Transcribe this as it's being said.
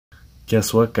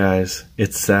Guess what, guys?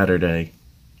 It's Saturday.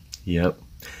 Yep.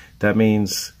 That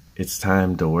means it's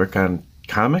time to work on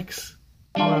comics?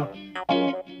 Well,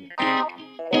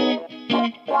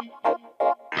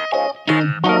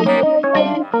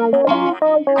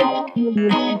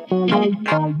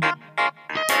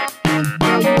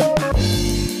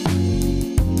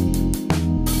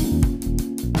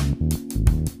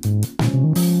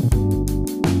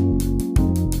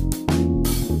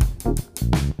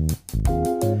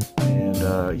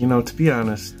 you know, to be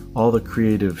honest, all the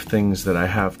creative things that I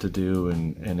have to do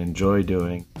and enjoy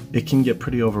doing, it can get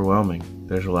pretty overwhelming.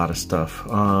 There's a lot of stuff.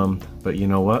 But you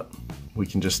know what? We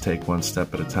can just take one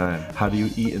step at a time. How do you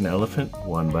eat an elephant?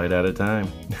 One bite at a time.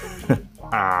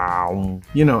 Ow.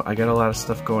 You know, I got a lot of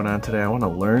stuff going on today. I want to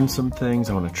learn some things.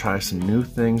 I want to try some new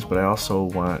things, but I also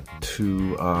want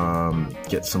to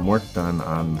get some work done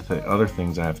on the other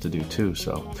things I have to do too.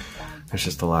 So there's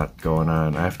just a lot going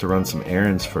on. I have to run some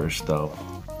errands first though.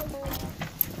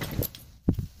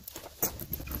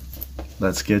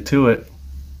 Let's get to it.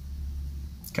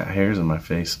 Got hairs in my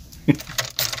face.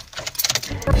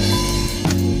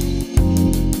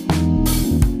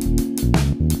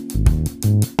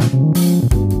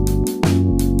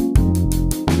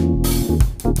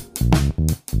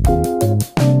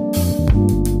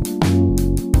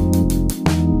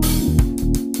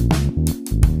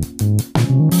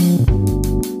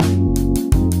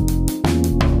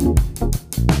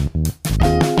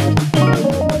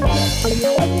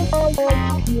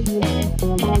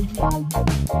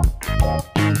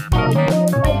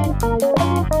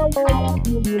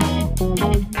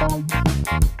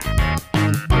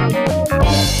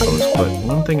 But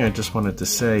one thing I just wanted to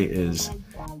say is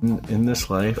in this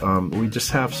life, we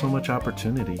just have so much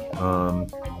opportunity.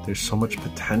 There's so much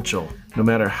potential. No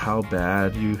matter how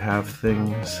bad you have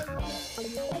things,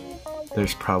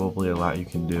 there's probably a lot you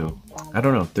can do. I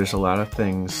don't know, there's a lot of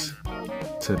things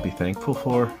to be thankful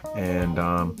for, and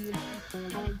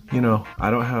you know, I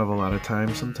don't have a lot of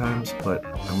time sometimes, but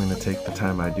I'm going to take the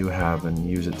time I do have and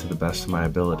use it to the best of my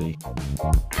ability.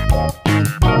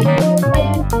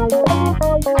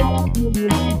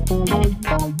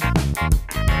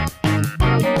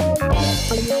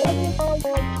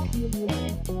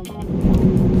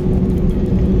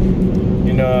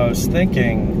 You know, I was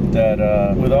thinking that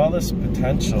with all this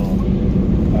potential,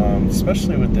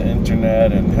 especially with the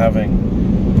internet and having,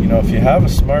 you know, if you have a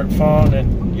smartphone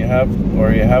and you have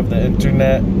the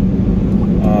internet,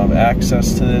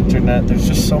 access to the internet, there's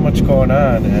just so much going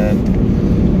on.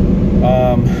 And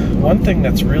one thing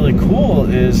that's really cool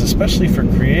is, especially for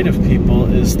creative people,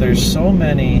 is there's so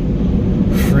many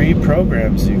free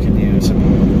programs you can use.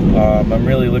 I'm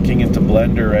really looking into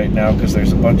Blender right now because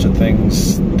there's a bunch of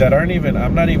things that aren't even,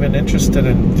 I'm not even interested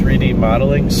in 3D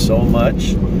modeling so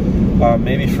much.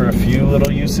 Maybe for a few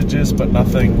little usages, but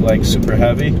nothing like super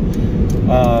heavy.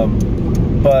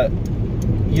 But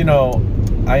you know,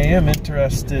 I am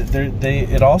interested.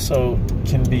 It also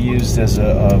can be used as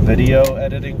a video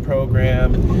editing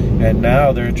program, and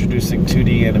now they're introducing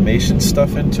 2D animation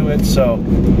stuff into it. So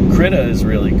Krita is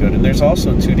really good, and there's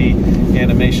also 2D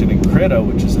animation in Krita,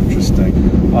 which is interesting.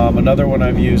 Another one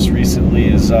I've used recently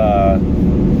is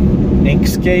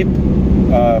Inkscape.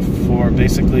 For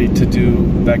basically to do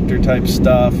vector type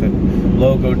stuff and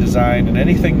logo design and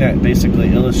anything that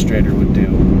basically Illustrator would do.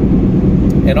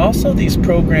 And also these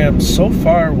programs, so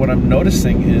far what I'm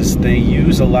noticing is they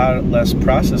use a lot less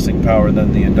processing power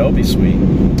than the Adobe Suite.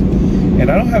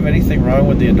 And I don't have anything wrong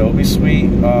with the Adobe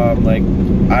Suite. Like,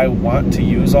 I want to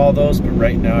use all those, but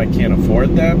right now I can't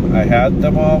afford them. I had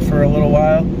them all for a little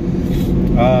while.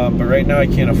 But right now I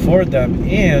can't afford them,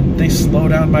 and they slow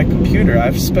down my computer.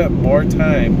 I've spent more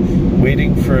time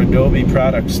waiting for Adobe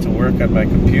products to work on my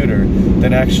computer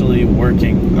than actually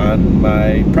working on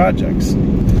my projects.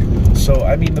 So,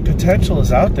 I mean, the potential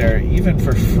is out there, even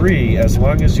for free, as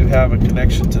long as you have a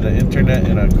connection to the internet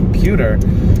and a computer.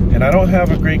 And I don't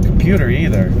have a great computer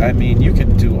either. I mean, you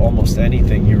can do almost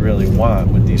anything you really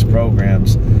want with these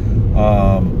programs.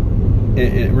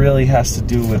 It really has to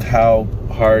do with how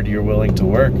hard you're willing to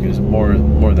work, is more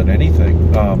than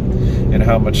anything, and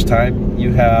how much time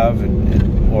you have,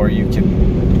 or you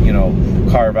can, you know,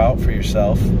 carve out for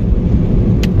yourself.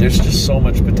 There's just so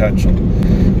much potential.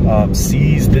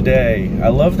 Seize the day. I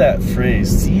love that phrase,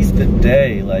 seize the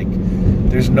day. Like,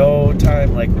 there's no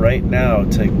time like right now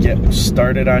to get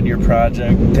started on your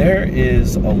project. There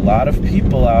is a lot of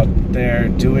people out there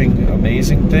doing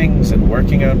amazing things and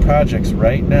working on projects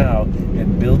right now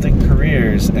and building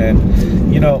careers.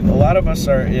 And, you know, a lot of us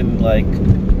are in like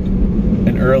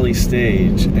an early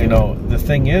stage. You know, the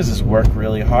thing is work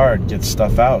really hard, get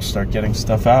stuff out, start getting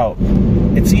stuff out.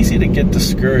 it's easy to get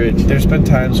discouraged. There's been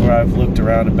times where I've looked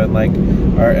around and been like,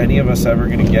 are any of us ever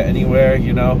going to get anywhere,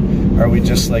 you know? Are we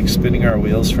just like spinning our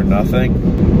wheels for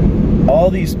nothing?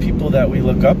 All these people that we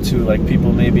look up to, like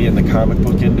people maybe in the comic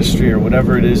book industry or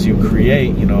whatever it is you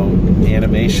create, you know,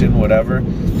 animation, whatever,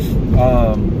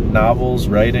 novels,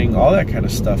 writing, all that kind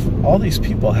of stuff. All these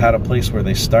people had a place where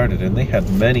they started, and they had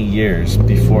many years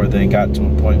before they got to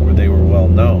a point where they were well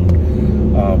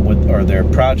known, or their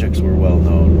projects were well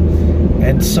known.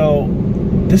 And so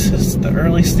this is the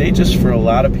early stages for a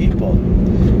lot of people.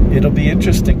 It'll be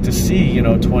interesting to see, you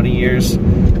know, 20 years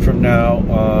from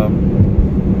now,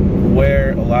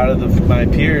 where a lot of my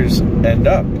peers end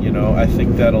up. You know, I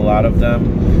think that a lot of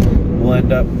them will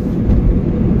end up,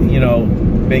 you know,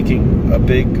 making a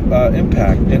big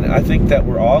impact. And I think that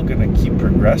we're all going to keep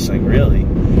progressing, really.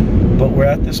 But we're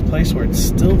at this place where it's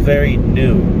still very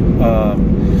new.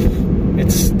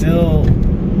 It's still,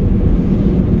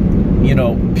 you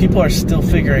know, people are still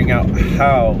figuring out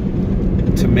how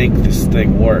to make this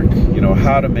thing work, you know,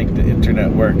 how to make the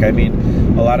internet work. I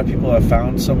mean, a lot of people have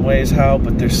found some ways how,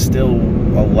 but there's still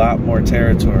a lot more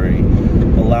territory,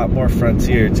 a lot more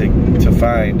frontier to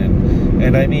find.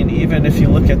 And I mean, even if you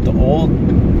look at the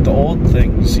old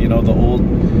things, you know, the old,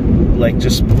 like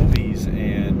just movies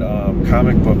and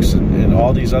comic books and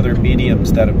all these other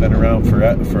mediums that have been around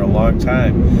for a long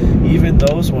time, even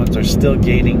those ones are still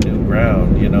gaining new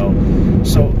ground, you know.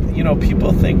 So, you know,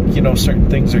 people think, you know, certain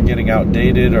things are getting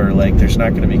outdated, or like there's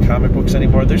not going to be comic books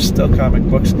anymore. There's still comic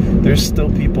books. There's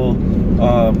still people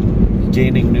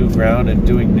gaining new ground and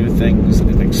doing new things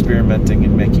and experimenting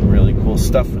and making really cool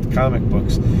stuff with comic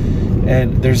books.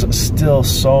 And there's still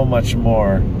so much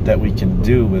more that we can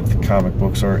do with comic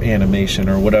books or animation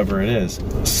or whatever it is.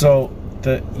 So,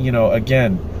 you know,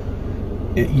 again,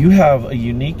 you have a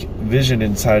unique vision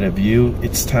inside of you.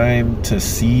 It's time to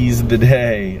seize the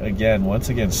day. Again, once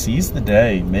again, seize the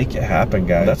day. Make it happen,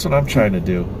 guys. That's what I'm trying to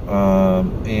do.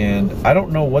 And I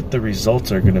don't know what the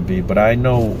results are going to be, but I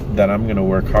know that I'm going to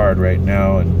work hard right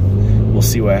now, and we'll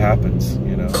see what happens,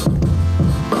 you know.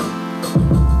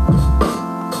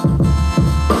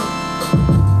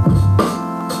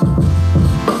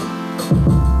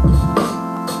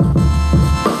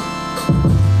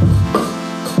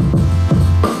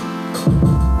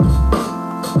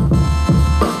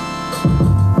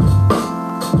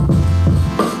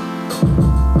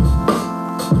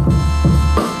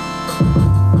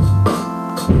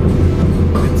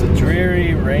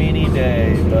 Rainy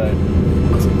day, but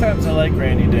sometimes I like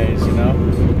rainy days, you know.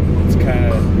 It's kind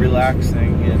of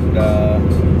relaxing, and I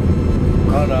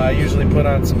don't know, I usually put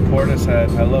on some Portishead.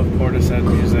 I love Portishead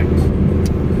music,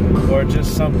 or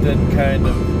just something kind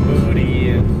of moody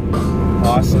and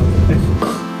awesome.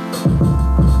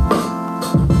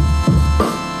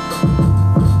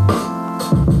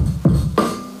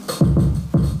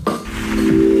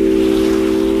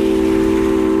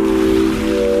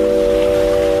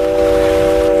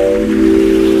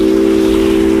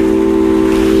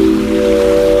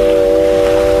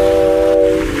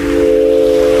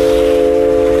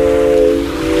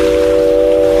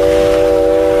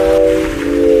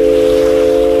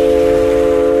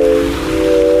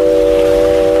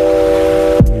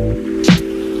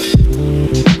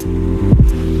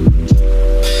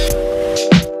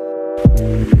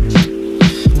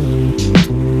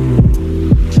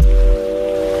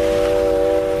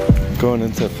 Going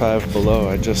into Five Below,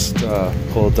 I just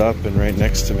pulled up, and right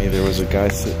next to me there was a guy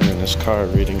sitting in his car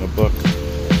reading a book.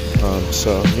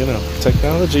 So, you know,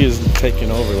 technology isn't taking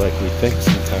over like we think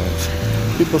sometimes.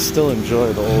 People still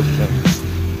enjoy the old things.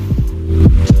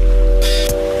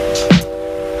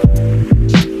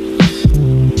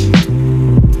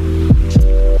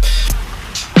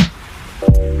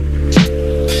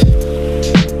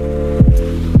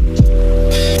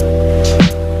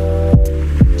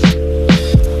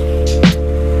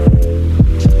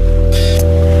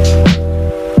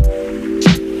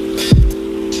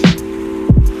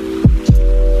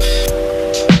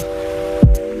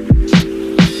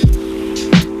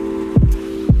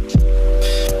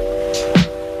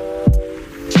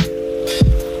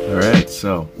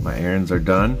 So my errands are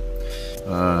done.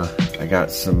 I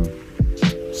got some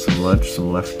lunch,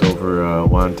 some leftover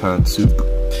wonton soup,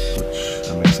 which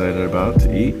I'm excited about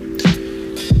to eat,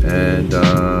 and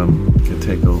can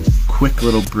take a quick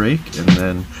little break. And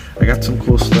then I got some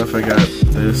cool stuff. I got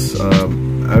this.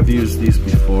 I've used these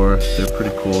before. They're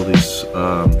pretty cool. These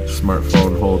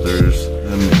smartphone holders.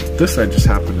 And this I just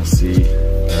happened to see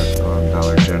at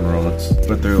Dollar General.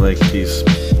 But they're like these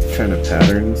kind of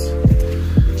patterns.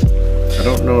 I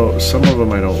don't know, some of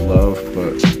them I don't love,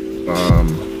 but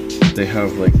they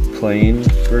have like plain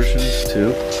versions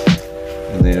too.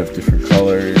 and they have different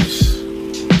colors,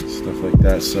 stuff like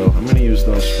that. So I'm going to use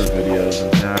those for videos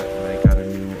and that. And I got a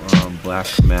new black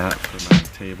mat for my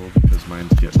table because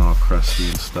mine's getting all crusty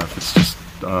and stuff. It's just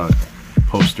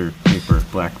poster paper,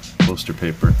 black poster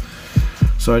paper.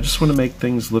 So I just want to make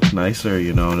things look nicer,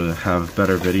 you know, to have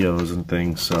better videos and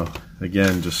things. So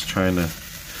again, just trying to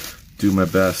do my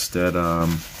best at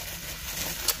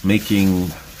making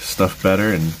stuff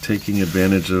better and taking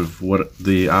advantage of what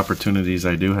the opportunities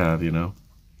I do have, you know.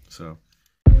 So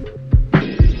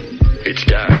it's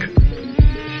dark,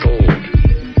 cold,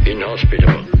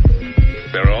 inhospitable.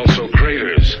 There are also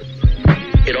craters.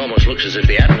 It almost looks as if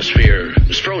the atmosphere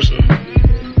is frozen.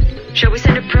 Shall we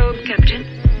send a probe, Captain?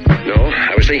 No,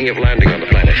 I was thinking of landing on the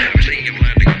planet.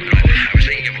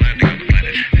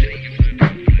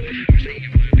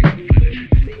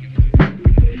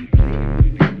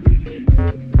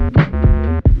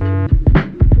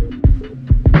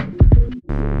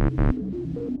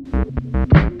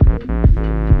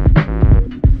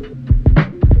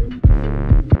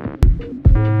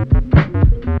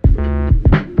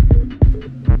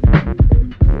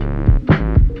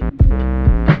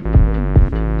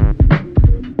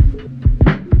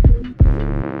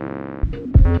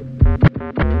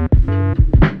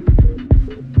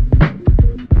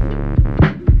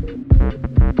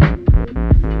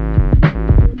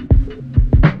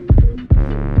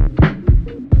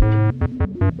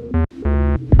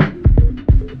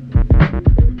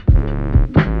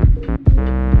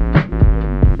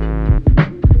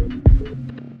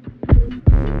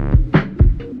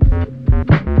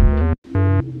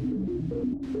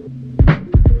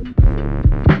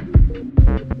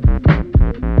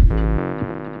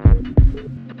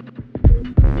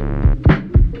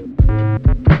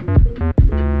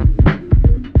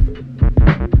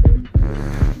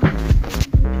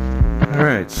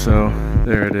 Alright, so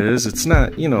there it is. It's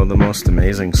not, you know, the most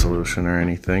amazing solution or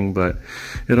anything, but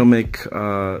it'll make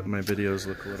my videos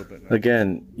look a little bit nicer.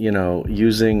 Again, you know,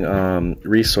 using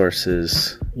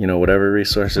resources, you know, whatever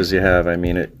resources you have. I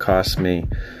mean, it cost me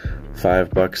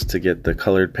 $5 to get the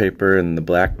colored paper and the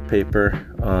black paper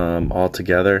all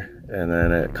together, and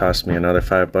then it cost me another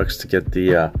 $5 to get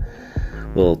the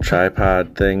little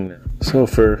tripod thing. So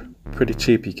for pretty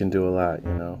cheap, you can do a lot,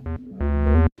 you know.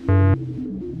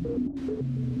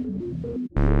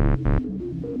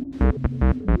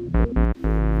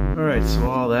 Alright, so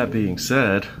all that being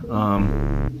said,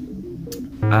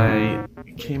 I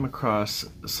came across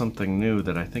something new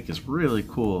that I think is really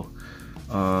cool,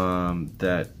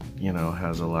 that, you know,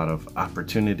 has a lot of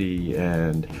opportunity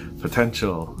and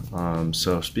potential.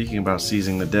 So speaking about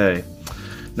seizing the day,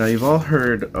 now you've all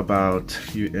heard about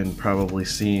and probably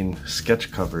seen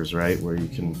sketch covers, right, where you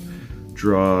can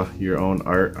draw your own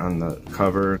art on the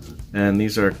cover, and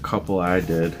these are a couple I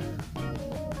did.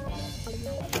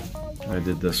 I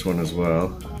did this one as well.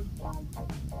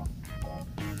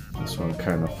 This one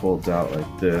kind of folds out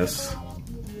like this.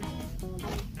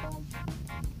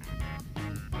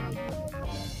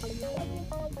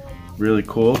 Really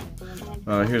cool.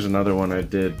 Here's another one I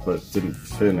did but didn't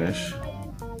finish.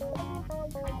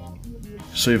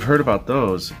 So you've heard about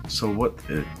those. So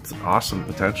it's awesome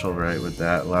potential, right, with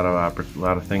that. A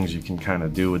lot of things you can kind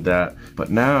of do with that. But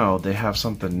now they have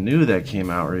something new that came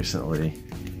out recently.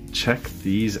 Check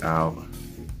these out.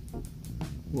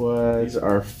 These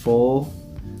are full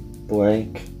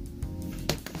blank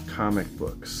comic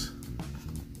books.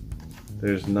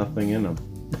 There's nothing in them.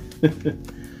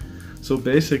 So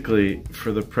basically,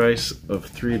 for the price of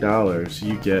 $3,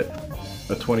 you get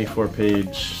a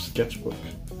 24-page sketchbook.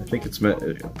 I think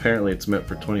apparently it's meant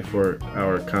for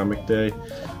 24-hour comic day.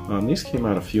 These came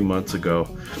out a few months ago.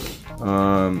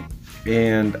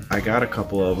 And I got a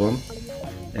couple of them,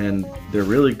 and they're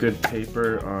really good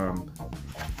paper.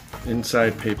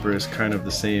 Inside paper is kind of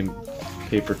the same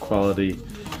paper quality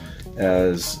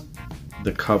as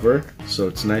the cover, so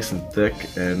it's nice and thick,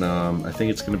 and I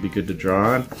think it's going to be good to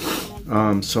draw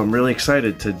on. So I'm really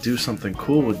excited to do something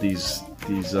cool with these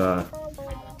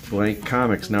blank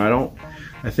comics. Now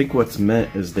I think what's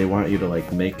meant is they want you to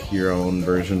like make your own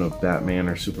version of Batman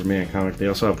or Superman comic. They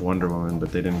also have Wonder Woman,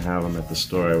 but they didn't have them at the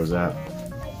store I was at.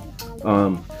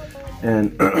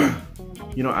 And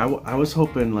you know, I was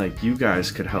hoping like you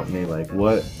guys could help me, like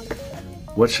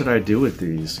what should I do with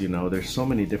these? You know, there's so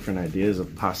many different ideas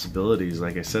of possibilities.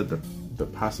 Like I said, the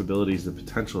possibilities, the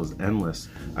potential is endless.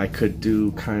 I could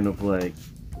do kind of like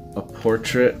a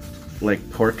portrait,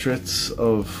 like portraits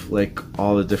of like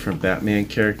all the different Batman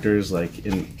characters, like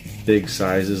in big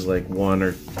sizes, like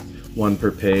one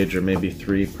per page, or maybe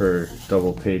 3 per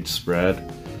double page spread,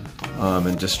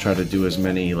 and just try to do as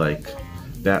many like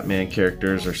Batman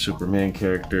characters or Superman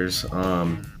characters.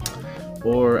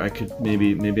 Or I could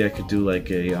maybe I could do like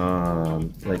a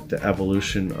like the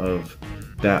evolution of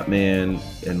Batman,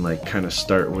 and like kind of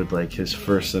start with like his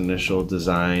first initial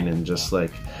design and just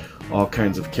like all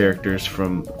kinds of characters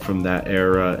from that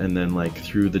era, and then like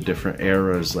through the different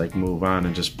eras like move on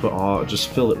and just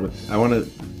fill it with, I want to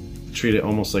treat it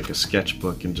almost like a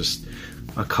sketchbook and just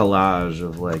a collage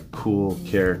of like cool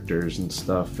characters and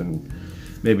stuff, and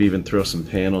maybe even throw some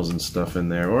panels and stuff in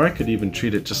there. Or I could even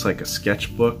treat it just like a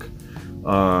sketchbook.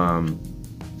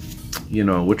 You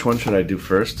know, which one should I do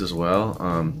first as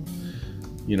well?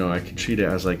 You know, I could treat it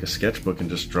as like a sketchbook and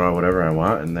just draw whatever I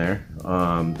want in there.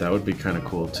 That would be kind of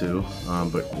cool too,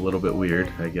 but a little bit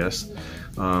weird, I guess.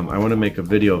 I want to make a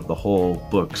video of the whole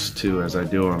books too as I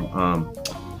do them.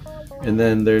 And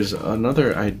then there's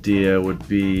another idea would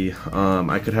be,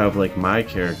 I could have like my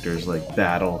characters like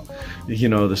battle, you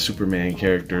know, the Superman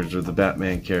characters or the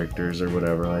Batman characters or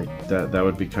whatever, like that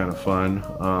would be kind of fun.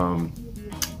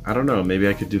 I don't know, maybe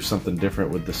I could do something different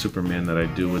with the Superman that I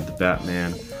do with the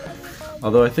Batman.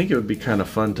 Although I think it would be kind of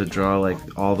fun to draw like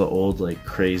all the old like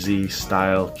crazy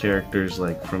style characters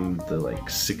like from the like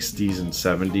 60s and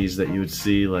 70s that you would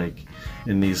see like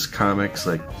in these comics.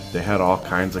 Like they had all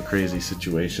kinds of crazy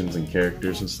situations and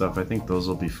characters and stuff. I think those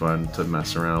will be fun to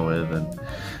mess around with. And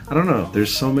I don't know,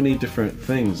 there's so many different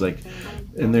things like,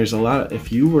 and there's a lot,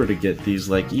 if you were to get these,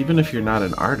 like even if you're not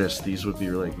an artist, these would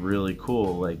be like really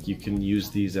cool. Like you can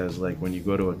use these as like when you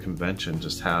go to a convention,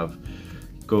 just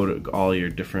go to all your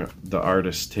the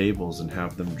artist tables and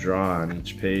have them draw on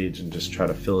each page and just try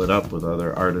to fill it up with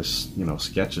other artists, you know,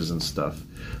 sketches and stuff.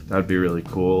 That'd be really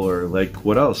cool. Or like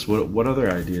what else? What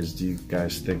other ideas do you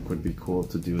guys think would be cool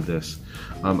to do this?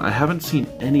 I haven't seen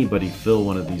anybody fill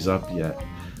one of these up yet.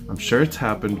 I'm sure it's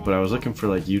happened, but I was looking for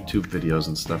like YouTube videos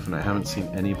and stuff, and I haven't seen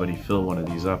anybody fill one of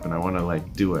these up, and I want to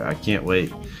like do it. I can't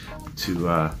wait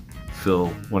to fill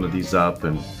one of these up,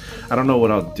 and I don't know what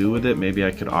I'll do with it. Maybe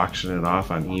I could auction it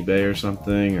off on eBay or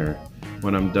something, or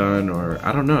when I'm done, or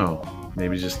I don't know,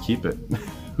 maybe just keep it.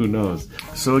 Who knows?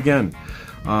 So again,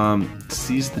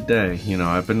 seize the day. You know,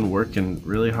 I've been working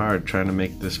really hard trying to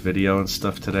make this video and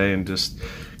stuff today, and just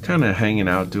kind of hanging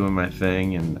out doing my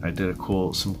thing, and I did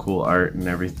some cool art and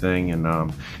everything,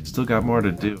 and still got more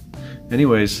to do.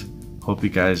 Anyways, hope you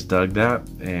guys dug that,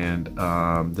 and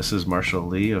this is Marshall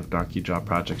Lee of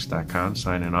DonkeyJawProjects.com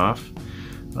signing off.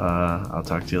 I'll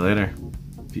talk to you later.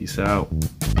 Peace out.